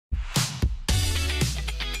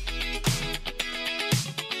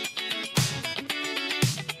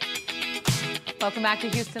Welcome back to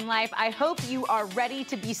Houston Life. I hope you are ready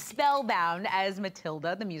to be spellbound as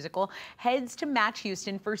Matilda the Musical heads to Match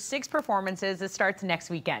Houston for 6 performances. It starts next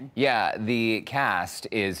weekend. Yeah, the cast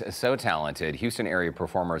is so talented. Houston area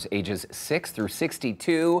performers ages 6 through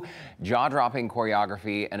 62, jaw-dropping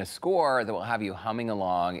choreography, and a score that will have you humming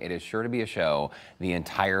along. It is sure to be a show the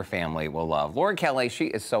entire family will love. Lauren Kelly, she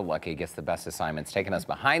is so lucky, gets the best assignments, taking us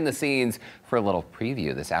behind the scenes for a little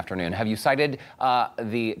preview this afternoon. Have you sighted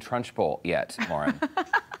the Trunch Bowl yet, Lauren?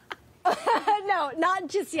 No, not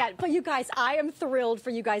just yet. But you guys, I am thrilled for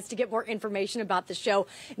you guys to get more information about the show.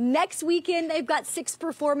 Next weekend, they've got 6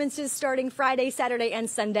 performances starting Friday, Saturday, and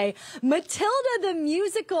Sunday. Matilda the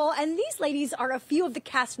Musical, and these ladies are a few of the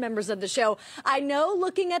cast members of the show. I know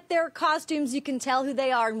looking at their costumes, you can tell who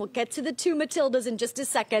they are, and we'll get to the 2 Matildas in just a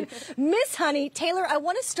second. Miss Honey, Taylor, I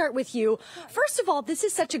want to start with you. First of all, this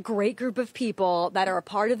is such a great group of people that are a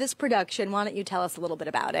part of this production. Why don't you tell us a little bit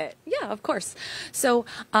about it? Yeah, of course. So,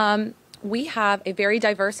 we have a very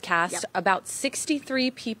diverse cast, about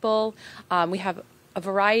 63 people. We have a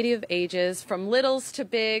variety of ages, from littles to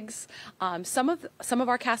bigs. Some of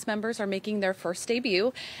our cast members are making their first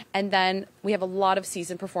debut, and then we have a lot of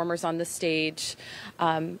seasoned performers on the stage.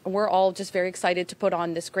 We're all just very excited to put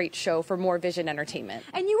on this great show for More Vision Entertainment.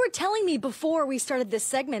 And you were telling me before we started this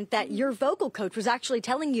segment that your vocal coach was actually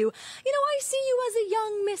telling you, I see you as a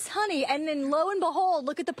young Miss Honey, and then lo and behold,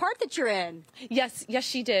 look at the part that you're in. Yes,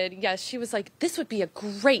 she did. Yes, she was like, this would be a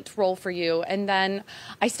great role for you. And then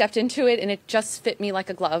I stepped into it, and it just fit me like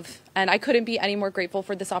a glove. And I couldn't be any more grateful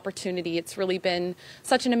for this opportunity. It's really been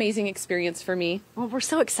such an amazing experience for me. Well, we're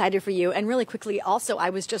so excited for you. And really quickly, also, I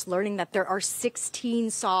was just learning that there are 16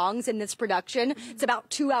 songs in this production. It's about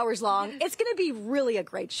 2 hours long. It's going to be really a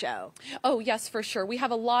great show. Oh, yes, for sure. We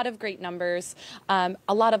have a lot of great numbers, a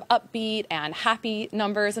lot of upbeat and happy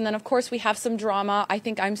numbers. And then, of course, we have some drama. I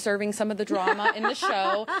think I'm serving some of the drama in the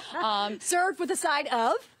show. Served with a side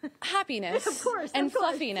of? Happiness, of course, and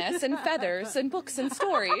fluffiness, and feathers, and books and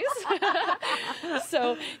stories.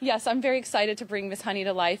 So, yes, I'm very excited to bring Miss Honey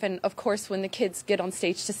to life. And, of course, when the kids get on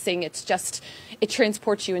stage to sing, it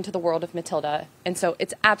transports you into the world of Matilda. And so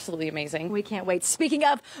it's absolutely amazing. We can't wait. Speaking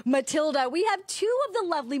of Matilda, we have 2 of the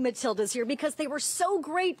lovely Matildas here because they were so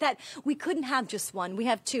great that we couldn't have just one. We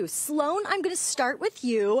have 2. Sloan, I'm going to start with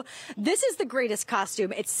you. This is the greatest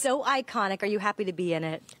costume. It's so iconic. Are you happy to be in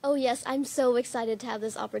it? Oh, yes. I'm so excited to have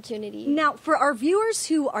this opportunity. Now, for our viewers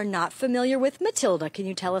who are not familiar with Matilda, can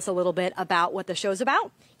you tell us a little bit about what the show's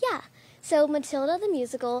about? Yeah. So Matilda the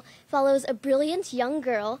Musical follows a brilliant young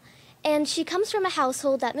girl, and she comes from a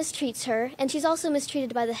household that mistreats her, and she's also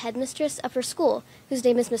mistreated by the headmistress of her school, whose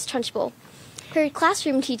name is Miss Trunchbull. Her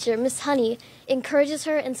classroom teacher, Miss Honey, encourages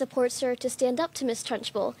her and supports her to stand up to Miss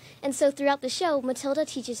Trunchbull. And so throughout the show, Matilda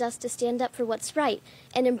teaches us to stand up for what's right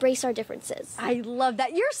and embrace our differences. I love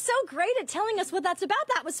that. You're so great at telling us what that's about.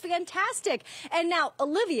 That was fantastic. And now,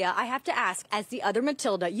 Olivia, I have to ask, as the other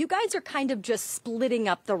Matilda, you guys are kind of just splitting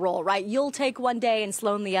up the role, right? You'll take one day and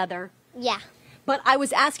Sloan the other. Yeah. But I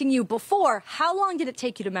was asking you before, how long did it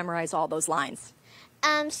take you to memorize all those lines?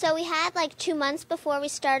 So we had like 2 months before we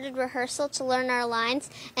started rehearsal to learn our lines,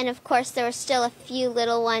 and of course there were still a few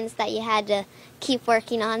little ones that you had to keep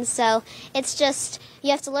working on. So it's just, you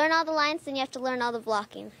have to learn all the lines, then you have to learn all the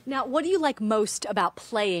blocking. Now, what do you like most about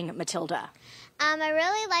playing Matilda? I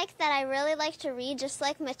really like that I really like to read just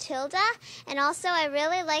like Matilda, and also I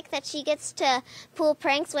really like that she gets to pull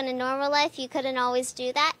pranks when in normal life you couldn't always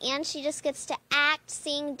do that, and she just gets to act,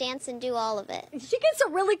 sing, dance, and do all of it. She gets a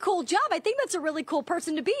really cool job. I think that's a really cool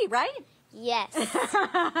person to be, right? Yes.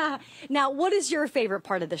 Now, what is your favorite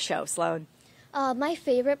part of the show, Sloan? My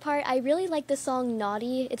favorite part, I really like the song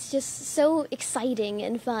Naughty. It's just so exciting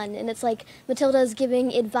and fun, and it's like Matilda's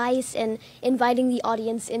giving advice and inviting the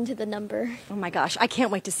audience into the number. Oh my gosh, I can't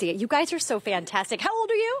wait to see it. You guys are so fantastic. How old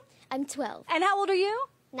are you? I'm 12. And how old are you?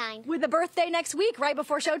 9. With a birthday next week, right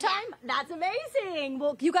before showtime? Yeah. That's amazing.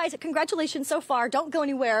 Well, you guys, congratulations so far. Don't go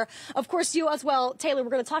anywhere. Of course, you as well, Taylor,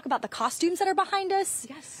 we're going to talk about the costumes that are behind us.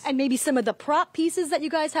 Yes. And maybe some of the prop pieces that you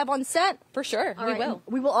guys have on set. For sure, we will.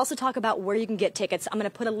 We will also talk about where you can get tickets. I'm going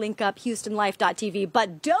to put a link up, HoustonLife.tv.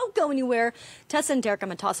 But don't go anywhere. Tessa and Derek, I'm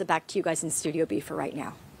going to toss it back to you guys in Studio B for right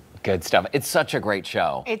now. Good stuff. It's such a great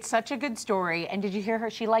show. It's such a good story. And did you hear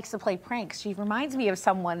her? She likes to play pranks. She reminds me of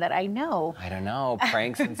someone that I know. I don't know.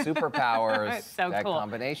 Pranks and superpowers. So that cool.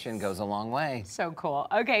 combination goes a long way. So cool.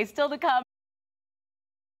 Okay, still to come.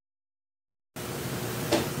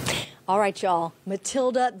 All right, y'all.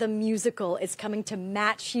 Matilda the Musical is coming to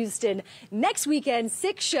Match Houston next weekend.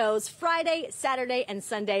 6 shows, Friday, Saturday, and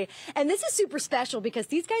Sunday. And this is super special because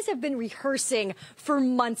these guys have been rehearsing for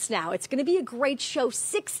months now. It's going to be a great show,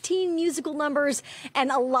 16 musical numbers,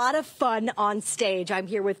 and a lot of fun on stage. I'm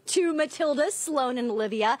here with 2 Matildas, Sloan and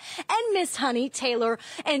Olivia, and Miss Honey, Taylor.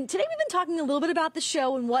 And today we've been talking a little bit about the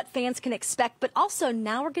show and what fans can expect, but also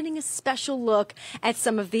now we're getting a special look at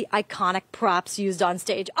some of the iconic props used on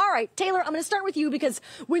stage. All right, Taylor, I'm going to start with you because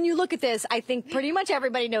when you look at this, I think pretty much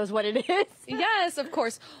everybody knows what it is. Yes, of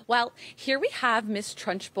course. Well, here we have Miss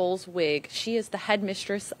Trunchbull's wig. She is the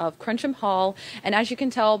headmistress of Cruncham Hall, and as you can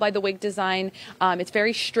tell by the wig design, it's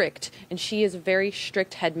very strict, and she is a very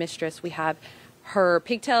strict headmistress. We have her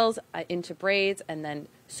pigtails into braids and then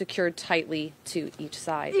secured tightly to each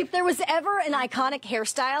side. If there was ever an iconic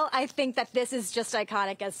hairstyle, I think that this is just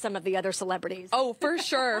iconic as some of the other celebrities. Oh, for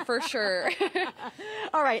sure, for sure.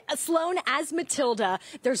 All right, Sloan, as Matilda,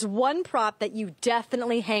 there's one prop that you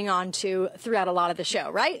definitely hang on to throughout a lot of the show,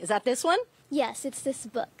 right? Is that this one? Yes, it's this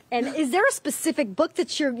book. And is there a specific book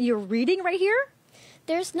that you're reading right here?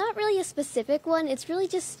 There's not really a specific one. It's really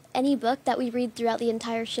just any book that we read throughout the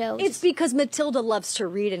entire show. It's because Matilda loves to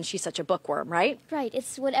read and she's such a bookworm, right? Right.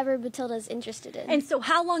 It's whatever Matilda's interested in. And so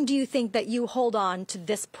how long do you think that you hold on to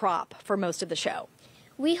this prop for most of the show?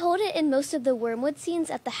 We hold it in most of the Wormwood scenes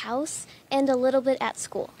at the house and a little bit at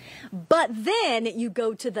school. But then you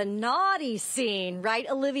go to the naughty scene, right,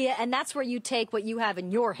 Olivia? And that's where you take what you have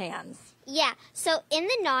in your hands. Yeah, so in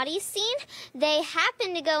the naughty scene, they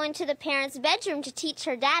happen to go into the parents' bedroom to teach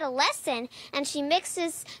her dad a lesson, and she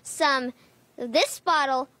mixes this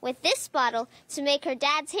bottle with this bottle to make her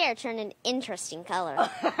dad's hair turn an interesting color.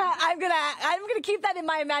 I'm gonna keep that in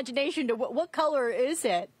my imagination. What color is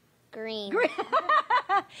it? Green.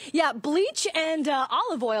 Yeah, bleach and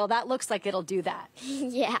olive oil, that looks like it'll do that.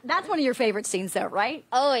 Yeah. That's one of your favorite scenes though, right?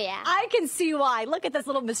 Oh, yeah. I can see why. Look at this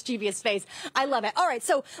little mischievous face. I love it. All right,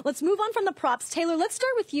 so let's move on from the props. Taylor, let's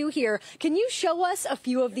start with you here. Can you show us a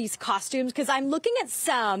few of these costumes? Because I'm looking at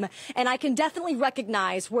some, and I can definitely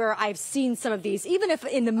recognize where I've seen some of these, even if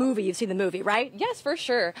in the movie, you've seen the movie, right? Yes, for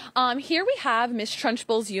sure. Here we have Miss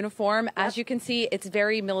Trunchbull's uniform. As you can see, it's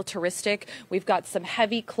very militaristic. We've got some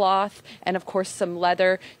heavy cloth and, of course, some leather.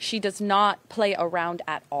 She does not play around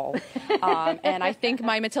at all. And I think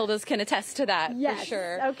my Matildas can attest to that, Yes. for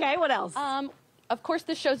sure. Okay, what else? Of course,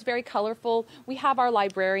 this show's very colorful. We have our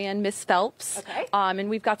librarian, Miss Phelps. Okay. And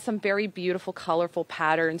we've got some very beautiful, colorful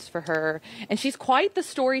patterns for her. And she's quite the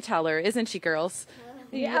storyteller, isn't she, girls?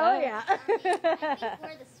 Yeah. Oh, yeah. I think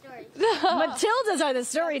we're the story. Matildas are the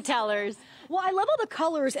storytellers. Well, I love all the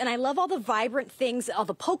colors, and I love all the vibrant things, all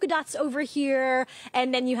the polka dots over here,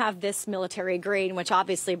 and then you have this military green, which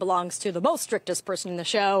obviously belongs to the most strictest person in the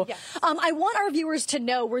show. Yes. I want our viewers to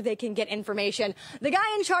know where they can get information. The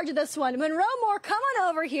guy in charge of this one, Monroe Moore, come on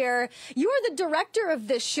over here. You are the director of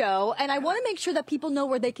this show, and I want to make sure that people know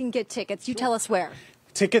where they can get tickets. You tell us where.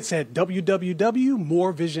 Tickets at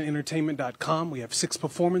www.morevisionentertainment.com. We have 6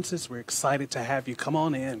 performances. We're excited to have you come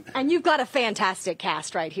on in. And you've got a fantastic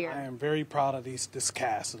cast right here. I am very proud of this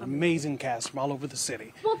cast, an amazing cast from all over the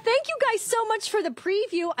city. Well, thank you guys so much for the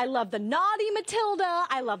preview. I love the naughty Matilda.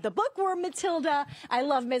 I love the bookworm Matilda. I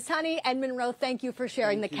love Miss Honey. And Monroe, thank you for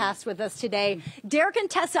sharing the cast with us today. Derek and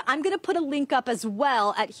Tessa, I'm going to put a link up as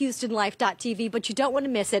well at HoustonLife.tv, but you don't want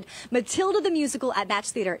to miss it. Matilda the Musical at Match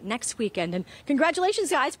Theater next weekend. And congratulations,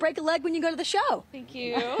 guys. Break a leg when you go to the show. Thank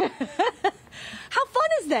you. How fun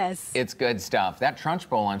is this? It's good stuff. That Trunch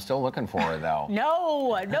Bowl, I'm still looking for, though.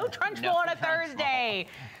 No Trunch Bowl on a Thursday.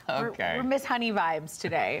 Okay. We're Miss Honey vibes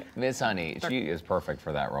today. Miss Honey, she is perfect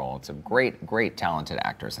for that role. It's a great, great talented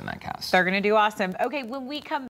actress in that cast. They're going to do awesome. Okay, when we come